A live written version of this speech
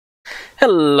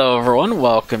Hello everyone,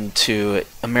 welcome to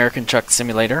American Truck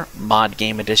Simulator Mod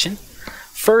Game Edition.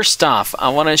 First off, I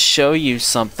want to show you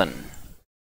something.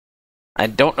 I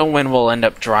don't know when we'll end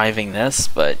up driving this,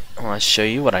 but I want to show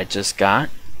you what I just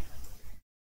got.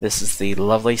 This is the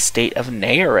lovely state of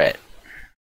Nayarit.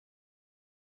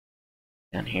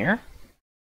 Down here.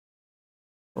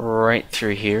 Right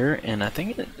through here, and I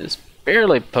think it just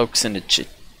barely pokes into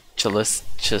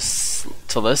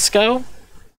Jalisco.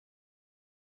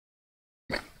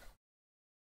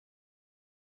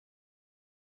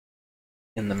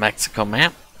 In the Mexico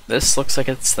map. This looks like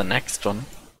it's the next one.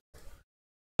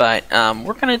 But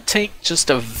we're going to take just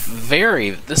this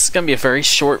is going to be a very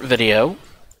short video.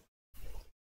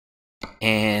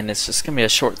 And it's just going to be a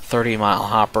short 30-mile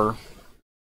hopper.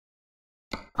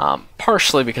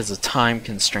 Partially because of time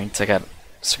constraints. I got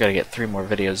to get 3 more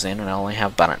videos in, and I only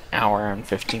have about an hour and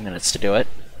 15 minutes to do it.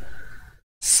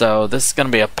 So this is going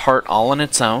to be a part all on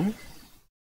its own.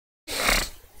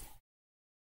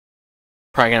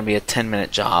 Probably going to be a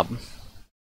 10-minute job.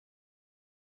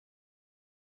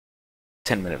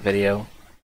 10-minute video.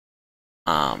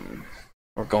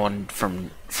 We're going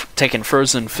from taking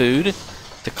frozen food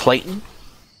to Clayton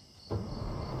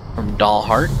from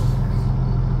Dalhart.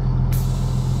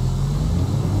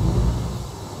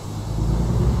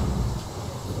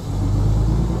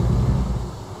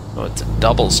 Oh, it's a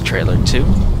doubles trailer too.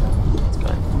 Let's go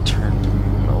ahead and turn.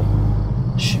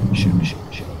 Oh, shoot.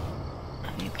 I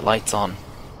need the lights on.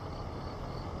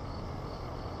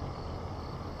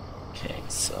 Okay,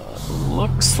 so it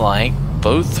looks like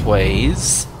both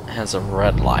ways has a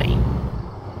red light.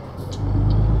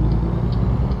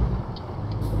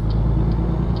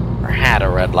 Or had a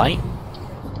red light.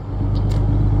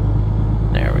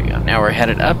 There we go. Now we're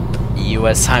headed up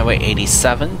US Highway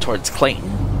 87 towards Clayton.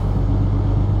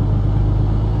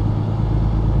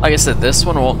 Like I said, this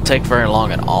one won't take very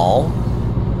long at all.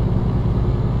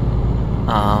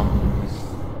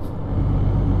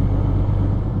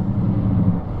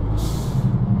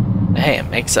 Hey, it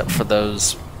makes up for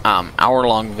those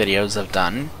hour-long videos I've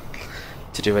done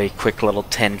to do a quick little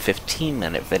 10-15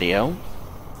 minute video.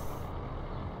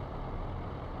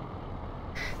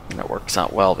 And it works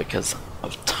out well because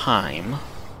of time.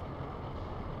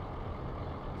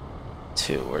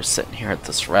 Too, we're sitting here at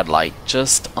this red light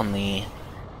just on the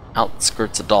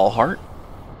outskirts of Dalhart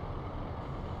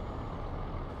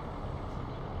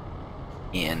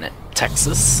in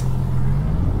Texas.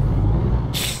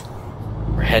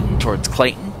 We're heading towards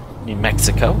Clayton, New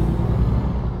Mexico.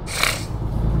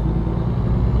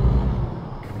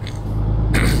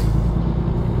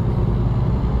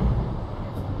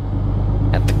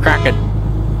 At the crack of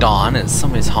dawn, as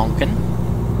somebody's honking.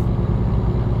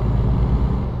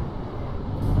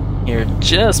 Here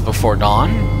just before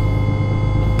dawn.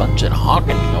 A bunch of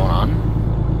honking going on.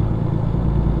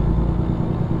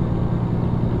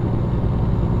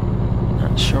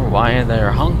 Not sure why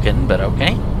they're honking, but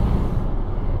okay.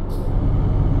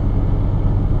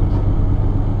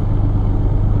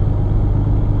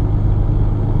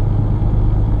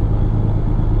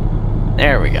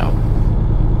 There we go.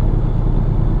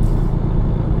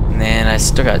 And then I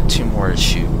still got 2 more to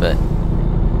shoot, but I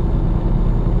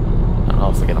don't know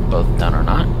if we get them both done or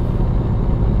not.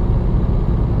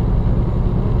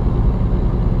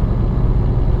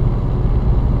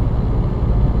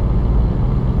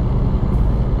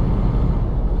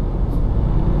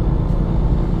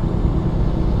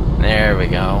 There we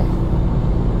go.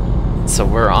 So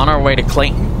we're on our way to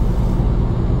Clayton,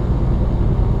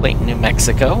 New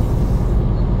Mexico.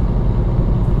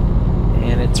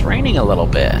 And it's raining a little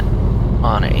bit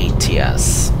on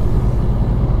ATS.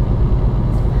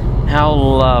 How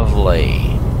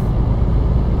lovely.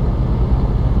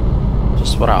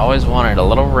 Just what I always wanted, a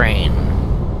little rain.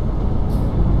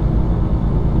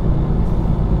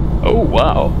 Oh,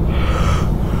 wow.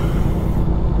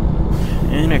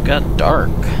 And it got dark.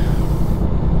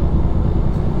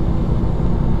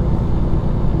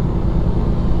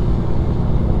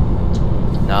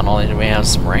 Not only do we have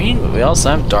some rain, but we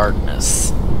also have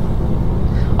darkness.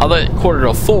 Although at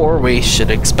 3:45, we should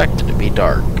expect it to be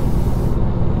dark.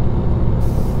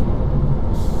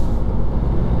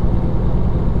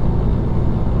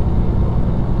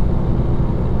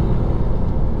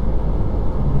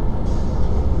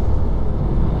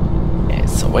 Okay,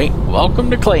 so wait, welcome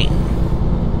to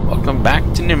Clayton. Welcome back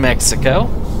to New Mexico.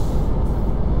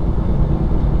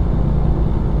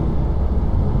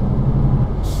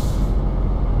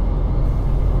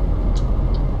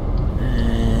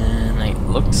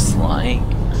 Looks like I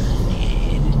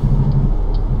need...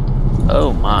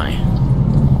 Oh my.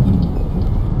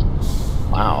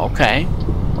 Wow, okay.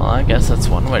 Well, I guess that's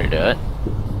one way to do it.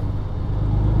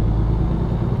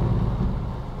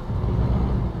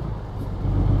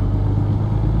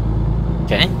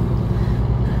 Okay.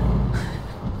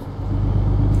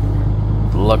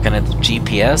 Looking at the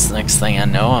GPS, next thing I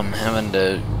know, I'm having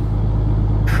to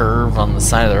curve on the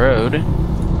side of the road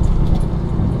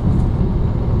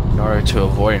in order to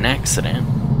avoid an accident.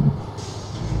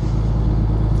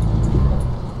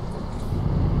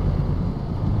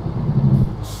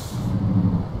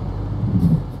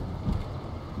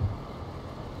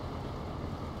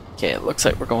 Okay, it looks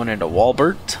like we're going into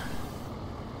Walbert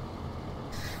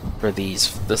for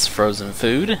this frozen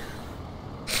food.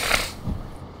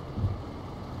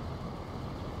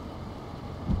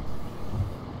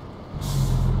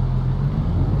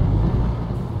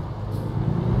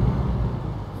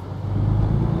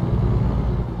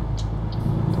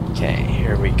 Okay,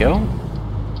 here we go.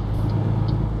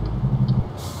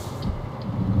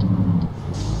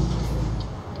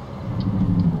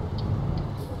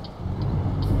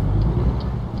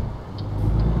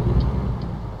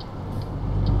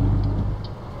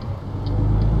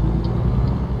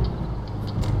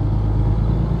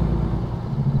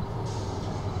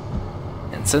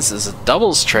 And since it's a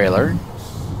doubles trailer,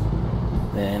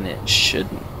 then it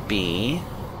shouldn't be.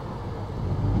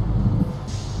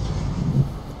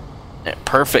 Yeah,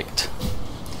 perfect.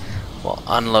 We'll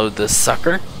unload this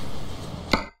sucker.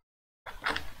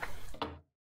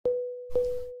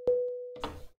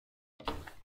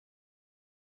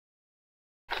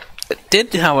 It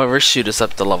did, however, shoot us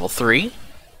up to level 3.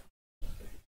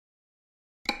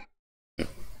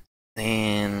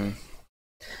 And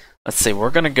let's see, we're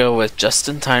going to go with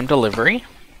just-in-time delivery.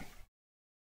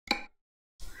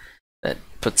 That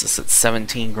puts us at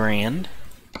 17 grand.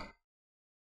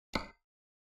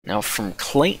 Now from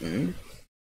Clayton,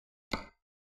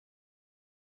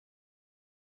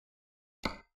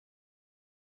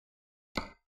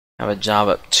 have a job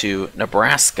up to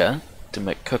Nebraska, to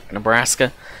McCook,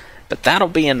 Nebraska. But that'll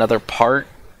be another part.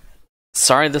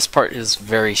 Sorry, this part is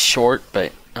very short,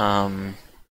 but kind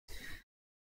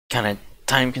of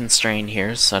time constrained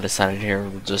here, so I decided here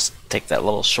we'll just take that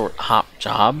little short hop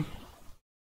job.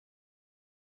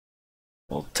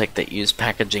 We'll take that used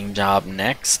packaging job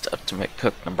next, up to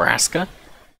McCook, Nebraska.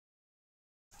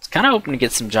 It's kind of hoping to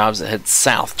get some jobs that head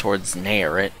south towards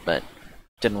Nayarit, but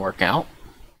didn't work out.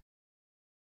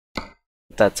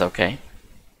 That's okay.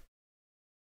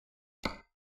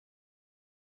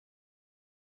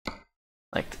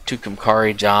 Like the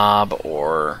Tucumcari job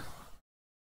or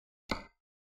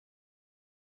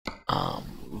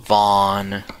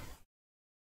Vaughn.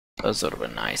 Those would have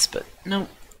been nice, but no.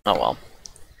 Oh well.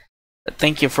 But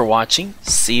thank you for watching.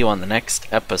 See you on the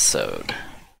next episode.